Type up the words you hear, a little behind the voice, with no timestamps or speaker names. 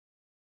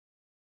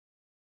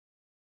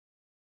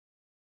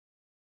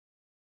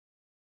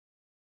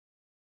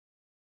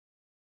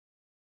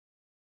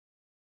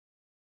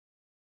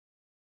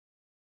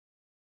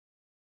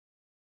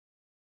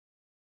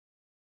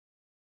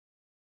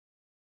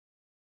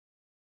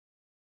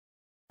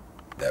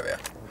There we are.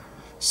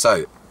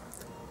 So,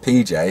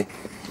 PJ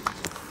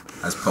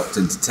has popped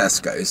into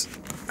Tesco's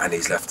and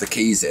he's left the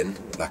keys in,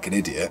 like an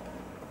idiot,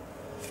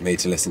 for me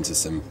to listen to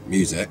some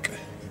music.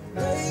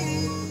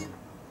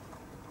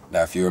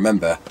 Now, if you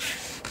remember,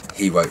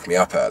 he woke me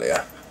up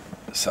earlier,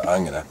 so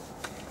I'm gonna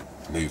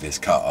move his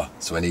car,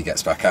 so when he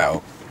gets back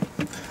out,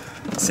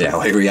 see how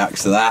he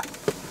reacts to that.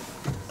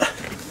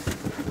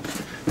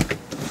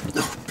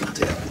 Oh,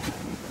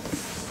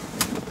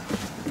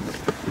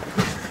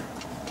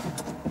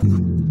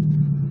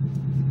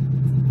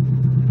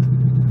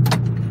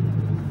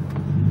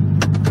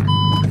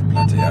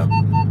 bloody hell. Bloody hell.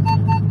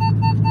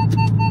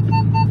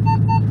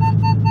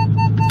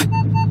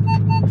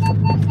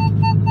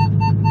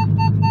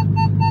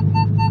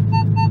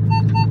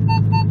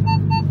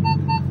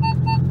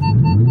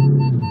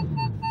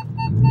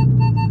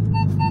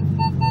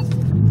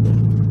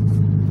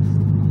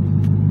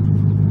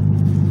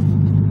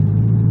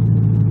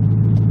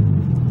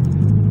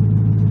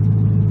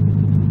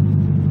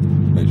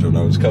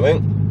 Know what's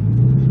coming.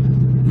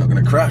 Not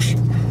going to crash.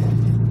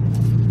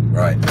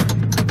 Right,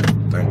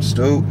 don't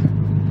stall.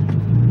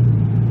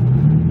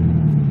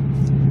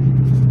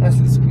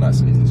 That's nice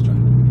and easy to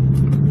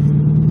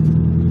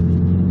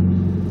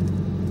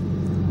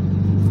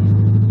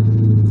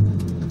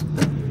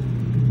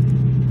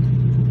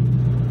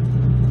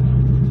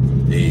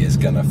try. He is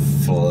going to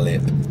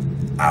flip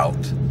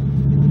out.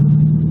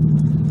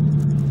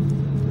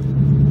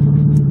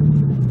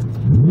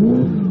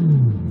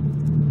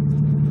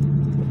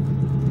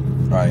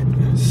 Right,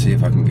 let's see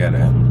if I can get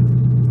it.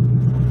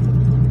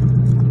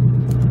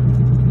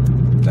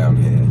 Down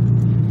here.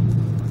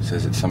 It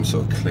says it's some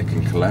sort of click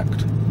and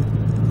collect.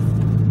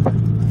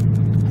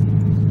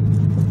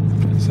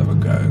 Let's have a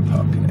go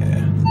parking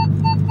here.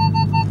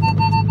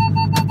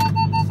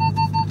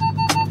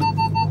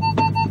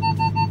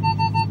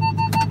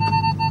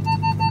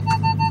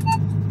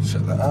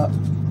 Shut that up.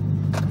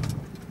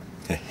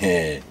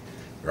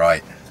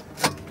 Right.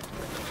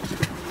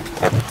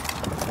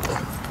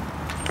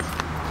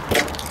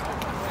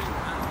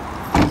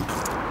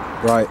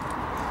 Right,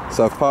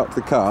 so I've parked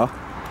the car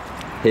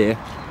here,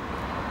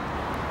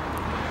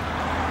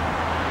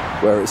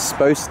 where it's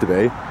supposed to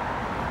be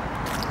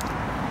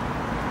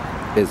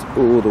is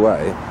all the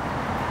way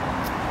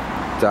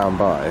down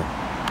by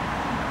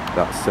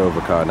that silver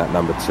car, that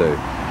number 2. So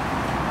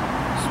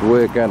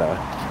we're gonna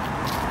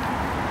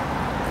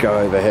go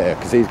over here,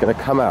 because he's gonna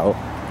come out,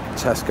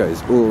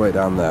 Tesco's all the way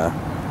down there,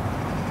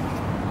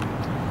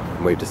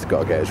 and we've just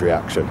got to get his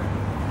reaction.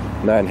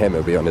 Knowing him,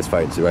 he'll be on his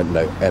phone, so he won't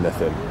know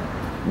anything.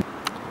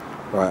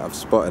 Right, I've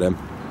spotted him.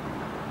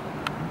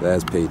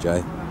 There's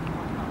PJ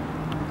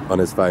on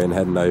his phone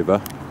heading over.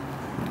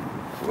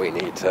 We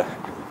need to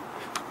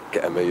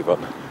get a move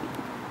on.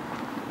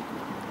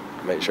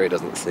 Make sure he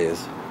doesn't see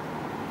us.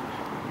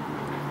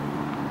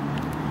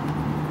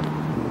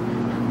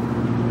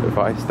 If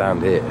I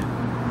stand here,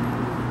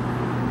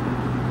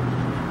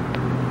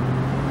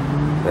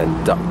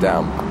 then duck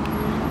down,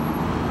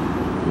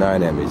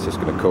 knowing him, he's just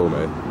going to call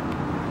me.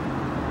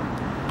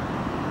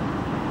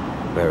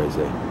 Where is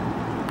he?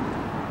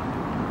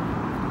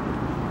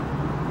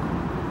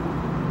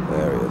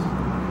 There he is. He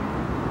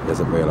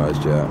hasn't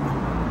realised yet.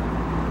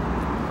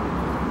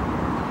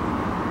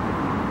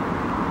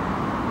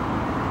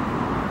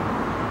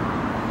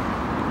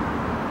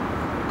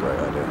 Great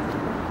idea.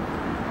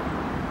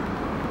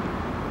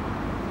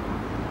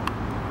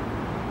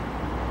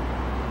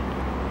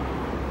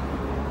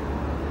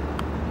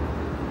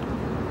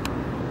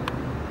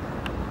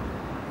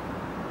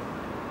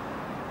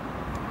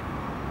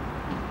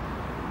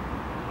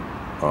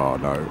 Oh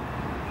no.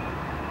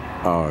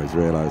 Oh, he's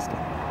realised it.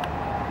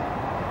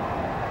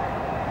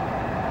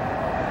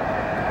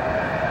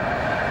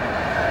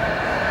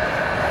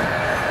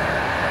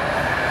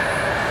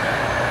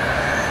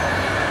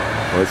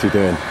 What's he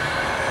doing?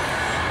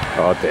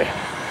 Oh dear.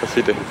 What's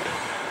he doing?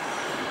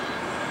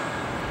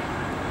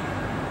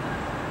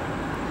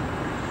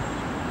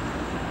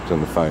 He's on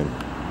the phone.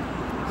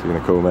 Is he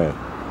going to call me?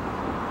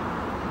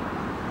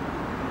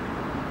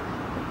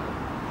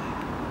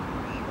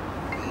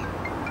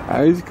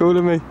 Oh, he's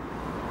calling me.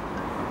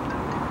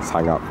 Let's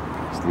hang up,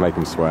 just to make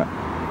him sweat.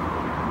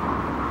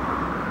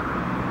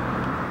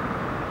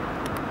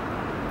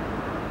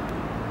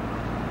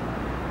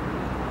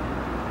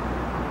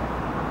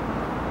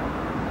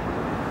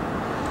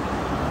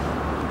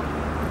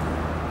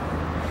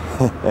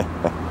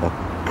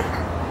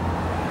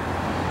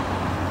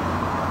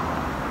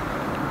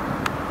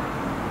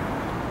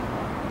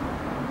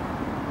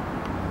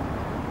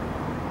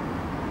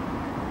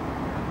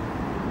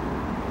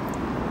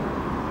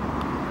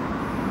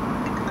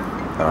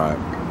 Alright,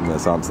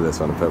 let's answer this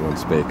one and put him on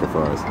speaker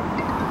for us.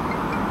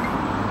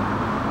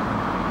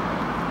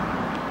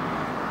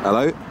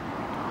 Hello?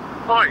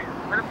 Hi,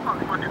 where the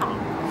fuck is my car?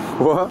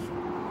 What?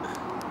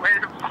 Where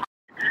the fuck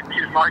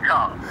is my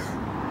car?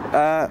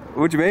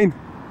 What do you mean?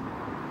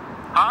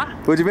 Huh?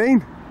 What do you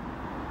mean?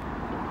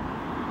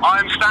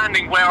 I'm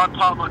standing where I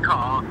parked my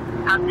car,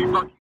 and you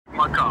fucking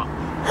my car.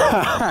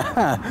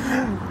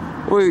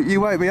 Well, you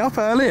woke me up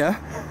earlier.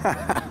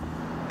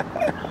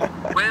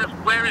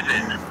 Where is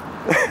it?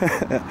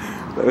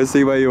 Let's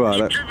see where you are.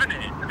 Have you driven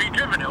it? Have you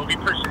driven it or have you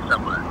pushed it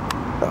somewhere?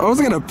 I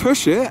wasn't going to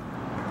push it.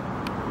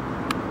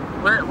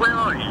 Where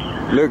are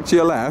you? Look to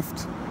your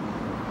left.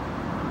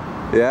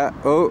 Yeah.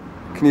 Oh,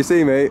 can you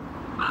see me? You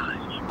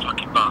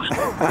fucking bastard.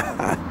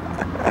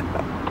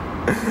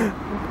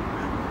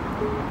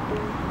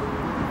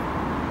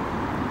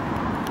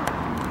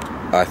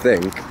 I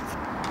think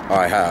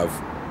I have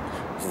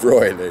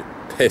royally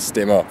pissed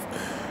him off.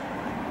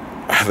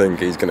 I think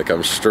he's going to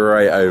come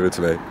straight over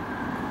to me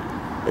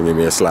and give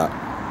me a slap.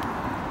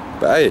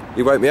 But hey,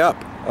 he woke me up.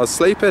 I was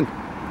sleeping.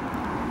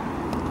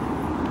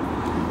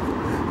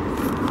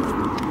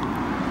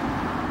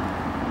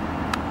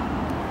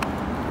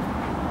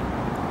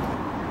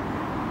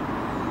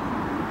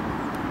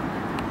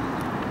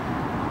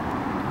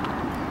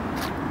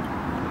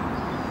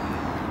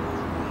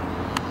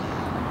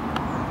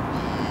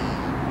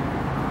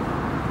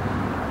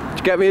 Did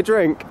you get me a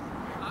drink?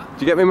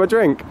 Did you get me my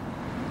drink?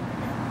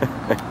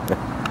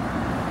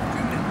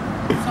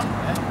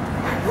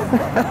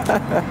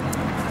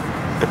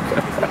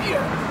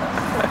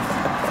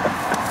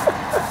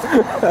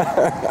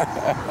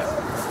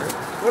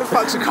 Where the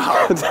fuck's the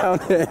car? Down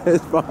here,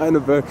 it's behind a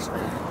bush.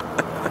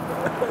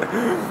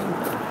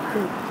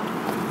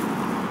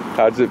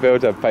 How does it feel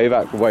to have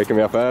payback for waking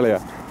me up earlier?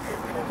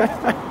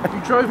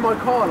 You drove my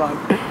car like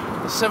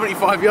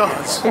 75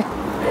 yards.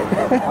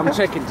 I'm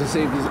checking to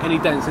see if there's any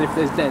dents, and if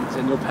there's dents,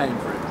 then you're paying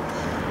for it.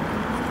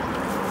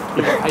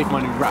 You can pay for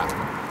my new wrap.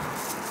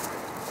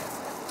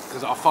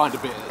 Because I'll find a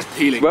bit that's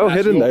peeling. Well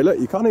hidden though, look,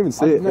 you can't even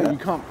see it. No, yet. you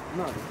can't.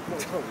 No, not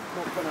at all.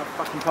 Not putting our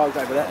fucking cars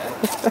over there.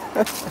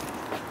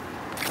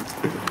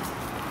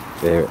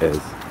 There it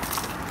is.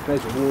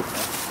 There's your water.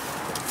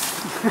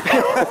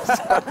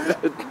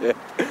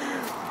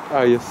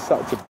 Oh, you're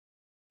such a...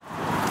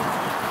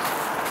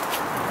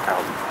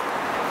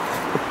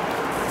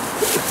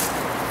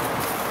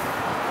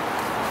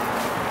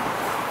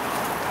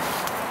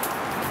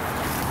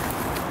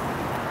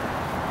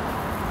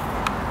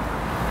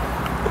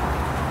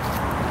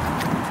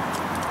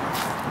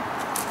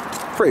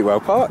 Pretty well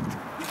parked.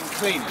 You can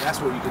clean it, that's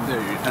what you can do.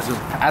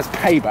 As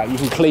payback, you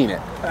can clean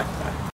it.